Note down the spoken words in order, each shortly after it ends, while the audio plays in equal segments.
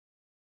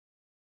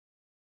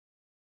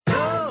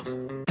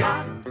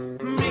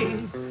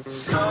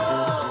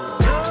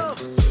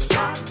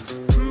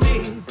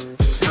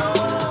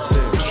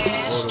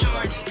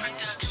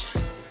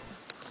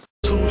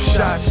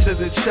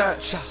the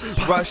chest,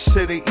 rush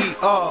to the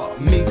ER,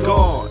 me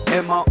gone,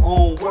 in my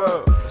own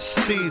world.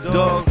 See,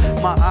 dog,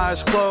 my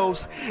eyes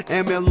closed,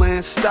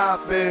 ambulance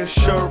stopping,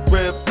 shirt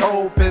ripped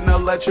open,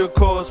 electric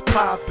cords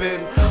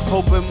popping.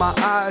 Open my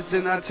eyes,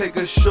 then I take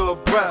a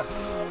short breath.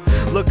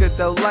 Look at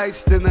the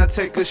lights, then I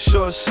take a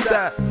short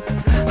step.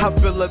 I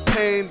feel the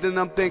pain, then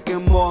I'm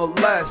thinking more or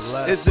less.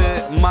 Is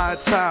it my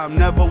time?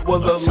 Never will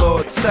the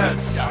Lord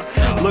test.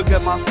 Look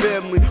at my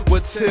family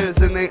with tears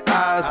in their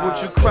eyes.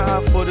 Would you cry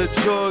for the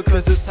joy?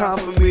 Cause it's time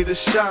for me to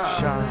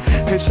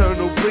shine.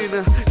 Internal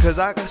bleeding, cause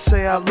I can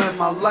say I live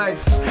my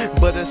life,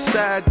 but it's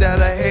sad that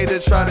a hater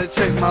try to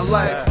take my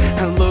life.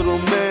 And little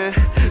man,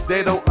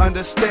 they don't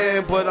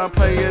understand, but I'm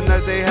praying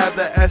that they have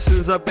the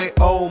essence of their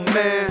old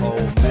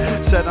man.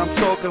 Said I'm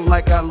talking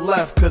like I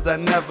left cause I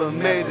never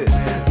made it.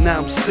 Now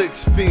I'm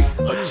 6 feet,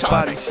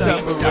 body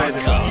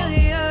separated.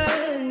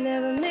 Failure,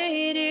 never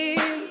made it.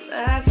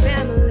 My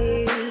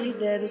family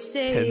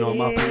devastated. And all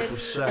my people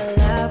say, a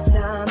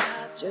lifetime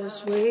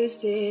just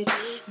wasted.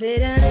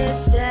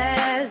 Bitterness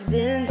has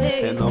been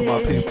tasted. and all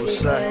my people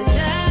say, because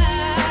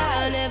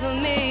I never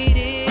made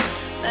it.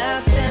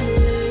 My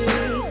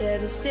family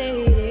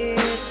devastated.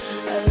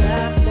 A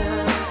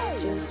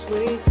lifetime just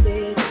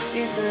wasted.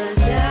 Because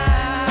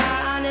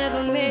I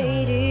never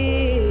made it.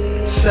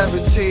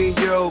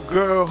 17-year-old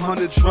girl on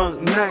a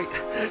drunk night.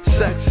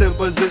 Sex in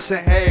position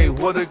A,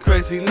 what a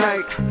crazy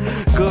night.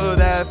 Good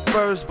at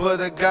first, but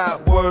it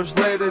got worse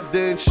later.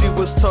 Then she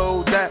was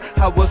told that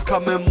I was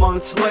coming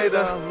months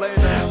later.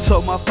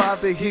 Told my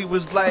father, he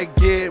was like,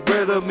 get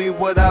rid of me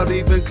without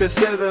even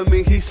considering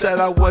me. He said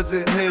I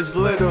wasn't his,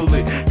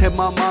 literally. And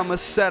my mama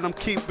said I'm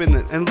keeping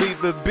it and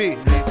leave it be.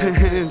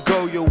 And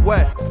go your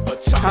way,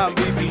 I'll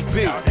leave you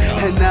be.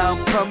 And now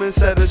I'm coming,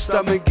 said her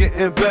stomach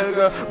getting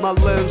bigger. My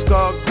limbs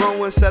got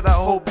growing, said I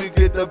hope you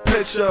get the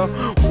picture.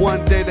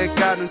 One day they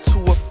got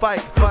into a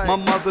fight. My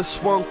mother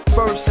swung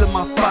first and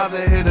my father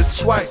hit her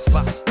twice.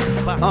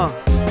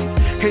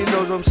 He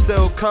knows I'm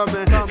still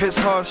coming. His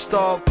heart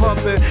start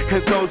pumping,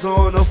 and those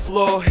on the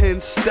floor hitting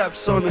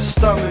steps on the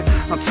stomach.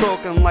 I'm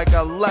talking like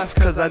I left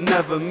cause I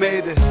never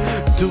made it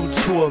due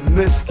to a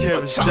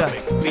miscarriage death.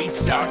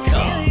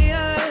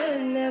 Failure,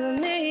 never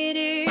made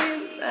it.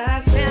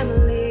 My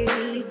family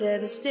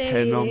devastated.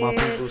 And all my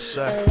people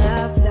say, a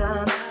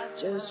lifetime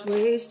just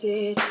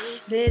wasted.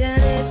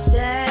 Bitterness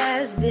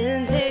has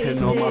been tasted.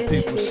 and all my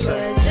people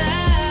say, because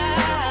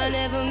I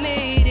never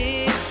made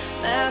it.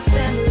 My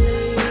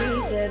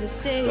family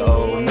devastated. the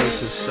whole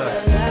nation say,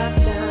 a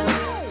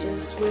lifetime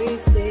just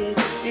wasted.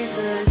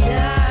 Because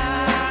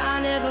I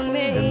never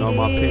made it. and all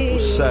my people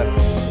say,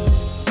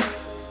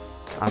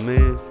 I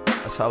mean,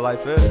 that's how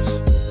life is.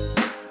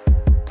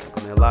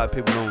 I mean, a lot of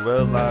people don't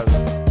realize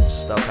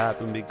stuff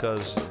happened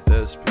because of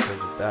this,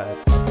 because of that.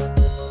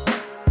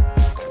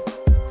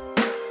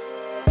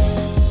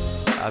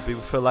 A lot of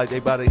people feel like they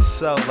by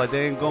themselves, like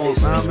they ain't going,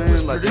 nah,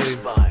 man, like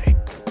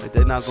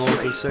they're not going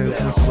through the same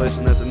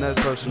situation that the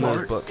next person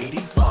is, but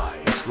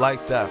it's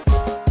like that.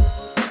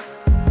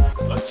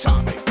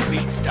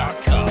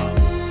 AtomicBeats.com.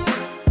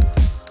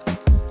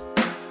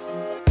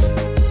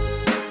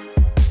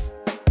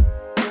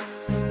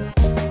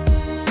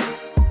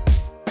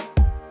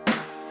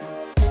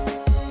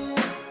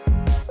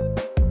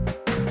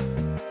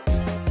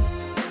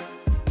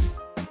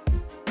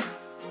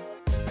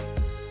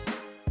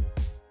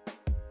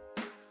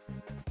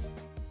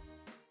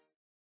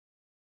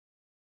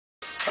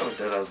 I was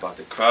dead, I was about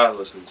to cry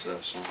listening to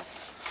that song.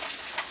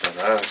 That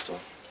ass though.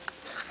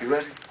 You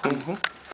ready?